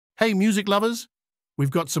Hey, music lovers!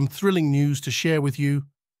 We've got some thrilling news to share with you.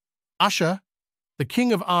 Usher, the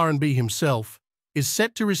king of R&B himself, is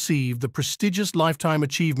set to receive the prestigious Lifetime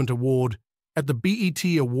Achievement Award at the BET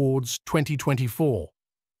Awards 2024.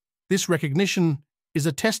 This recognition is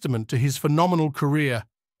a testament to his phenomenal career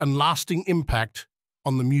and lasting impact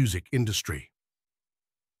on the music industry.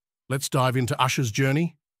 Let's dive into Usher's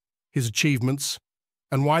journey, his achievements,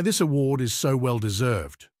 and why this award is so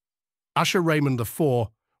well-deserved. Usher Raymond IV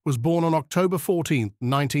was born on October 14,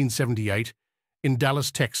 1978, in Dallas,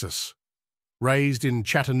 Texas, raised in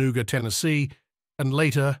Chattanooga, Tennessee, and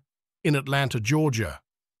later in Atlanta, Georgia.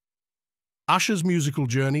 Usher's musical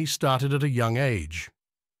journey started at a young age.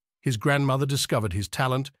 His grandmother discovered his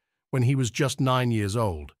talent when he was just 9 years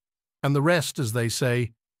old, and the rest, as they say,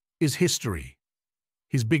 is history.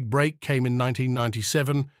 His big break came in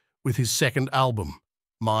 1997 with his second album,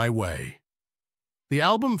 My Way. The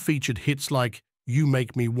album featured hits like You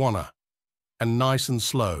Make Me Wanna and Nice and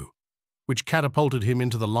Slow, which catapulted him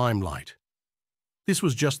into the limelight. This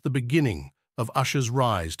was just the beginning of Usher's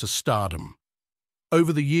rise to stardom.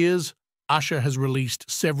 Over the years, Usher has released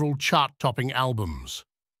several chart-topping albums.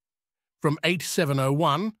 From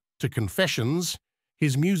 8701 to Confessions,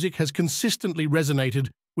 his music has consistently resonated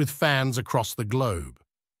with fans across the globe.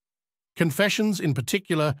 Confessions, in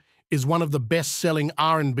particular, is one of the best-selling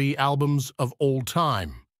R&B albums of all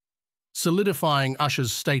time, solidifying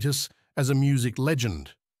Usher's status as a music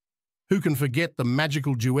legend. Who can forget the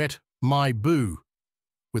magical duet My Boo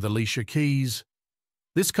with Alicia Keys?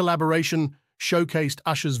 This collaboration showcased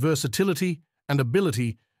Usher's versatility and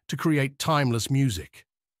ability to create timeless music.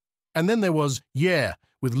 And then there was Yeah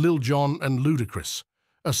with Lil Jon and Ludacris,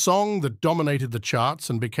 a song that dominated the charts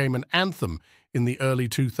and became an anthem in the early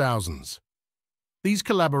 2000s. These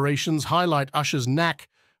collaborations highlight Usher's knack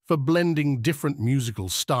for blending different musical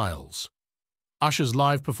styles. Usher's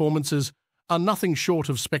live performances are nothing short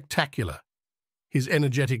of spectacular. His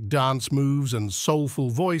energetic dance moves and soulful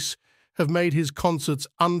voice have made his concerts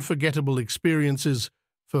unforgettable experiences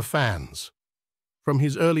for fans. From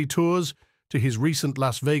his early tours to his recent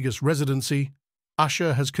Las Vegas residency,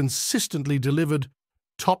 Usher has consistently delivered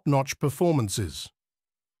top-notch performances.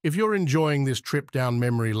 If you're enjoying this trip down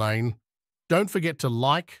memory lane, don't forget to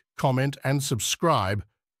like, comment, and subscribe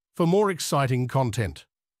for more exciting content.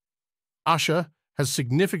 Usher has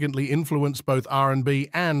significantly influenced both R&B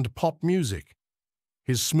and pop music.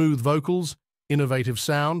 His smooth vocals, innovative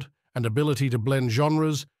sound, and ability to blend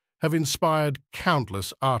genres have inspired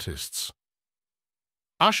countless artists.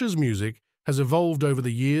 Usher's music has evolved over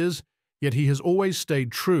the years, yet he has always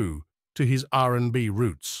stayed true to his R&B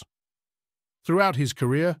roots. Throughout his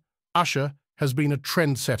career, Usher has been a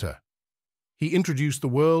trendsetter. He introduced the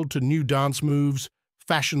world to new dance moves,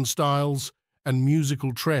 fashion styles, and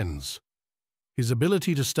musical trends. His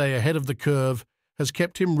ability to stay ahead of the curve has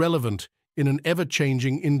kept him relevant in an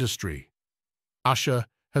ever-changing industry. Usher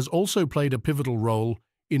has also played a pivotal role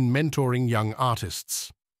in mentoring young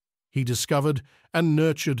artists. He discovered and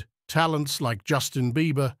nurtured talents like Justin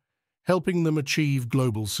Bieber, helping them achieve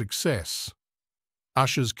global success.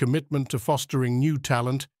 Usher's commitment to fostering new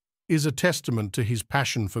talent is a testament to his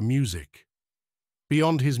passion for music.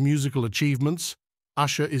 Beyond his musical achievements,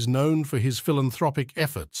 Usher is known for his philanthropic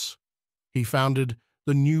efforts. He founded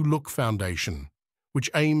the New Look Foundation, which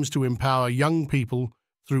aims to empower young people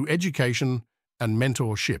through education and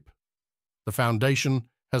mentorship. The foundation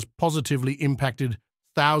has positively impacted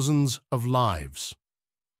thousands of lives.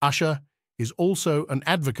 Usher is also an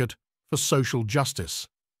advocate for social justice.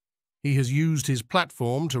 He has used his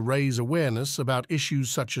platform to raise awareness about issues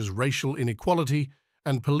such as racial inequality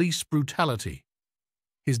and police brutality.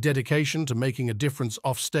 His dedication to making a difference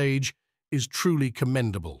offstage is truly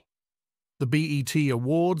commendable. The BET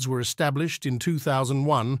Awards were established in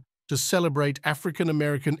 2001 to celebrate African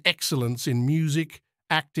American excellence in music,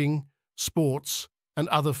 acting, sports, and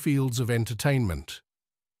other fields of entertainment.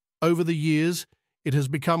 Over the years, it has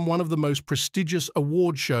become one of the most prestigious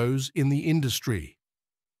award shows in the industry.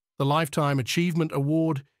 The Lifetime Achievement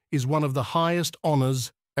Award is one of the highest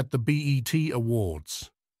honors at the BET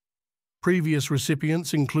Awards. Previous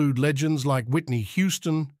recipients include legends like Whitney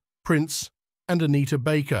Houston, Prince, and Anita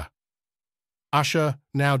Baker. Usher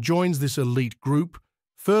now joins this elite group,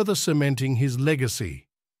 further cementing his legacy.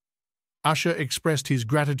 Usher expressed his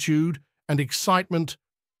gratitude and excitement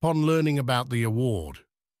upon learning about the award.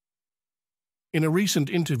 In a recent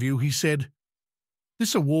interview, he said,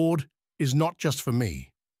 "This award is not just for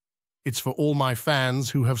me. It's for all my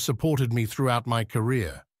fans who have supported me throughout my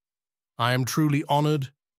career. I am truly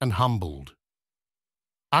honored and humbled."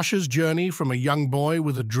 Usher's journey from a young boy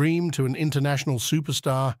with a dream to an international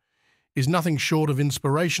superstar is nothing short of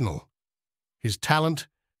inspirational. His talent,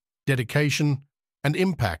 dedication, and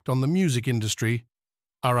impact on the music industry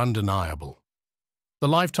are undeniable. The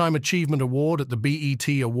Lifetime Achievement Award at the BET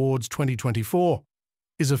Awards 2024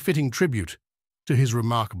 is a fitting tribute to his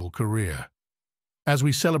remarkable career. As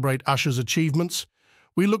we celebrate Usher's achievements,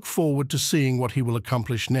 we look forward to seeing what he will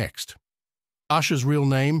accomplish next. Usher's real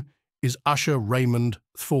name is Usher Raymond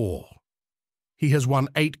Thor. He has won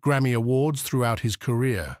 8 Grammy Awards throughout his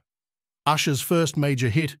career. Usher's first major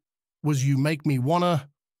hit was You Make Me Wanna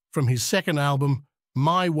from his second album,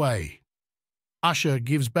 My Way. Usher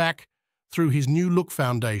gives back through his New Look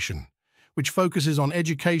Foundation, which focuses on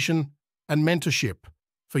education and mentorship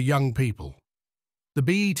for young people. The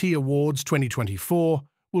BET Awards 2024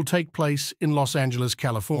 will take place in Los Angeles,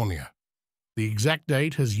 California. The exact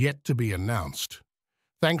date has yet to be announced.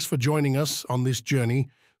 Thanks for joining us on this journey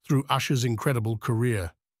through Usher's incredible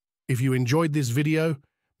career. If you enjoyed this video,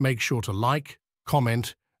 make sure to like,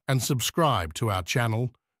 comment, and subscribe to our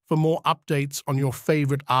channel for more updates on your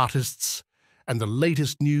favorite artists and the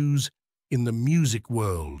latest news in the music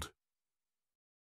world.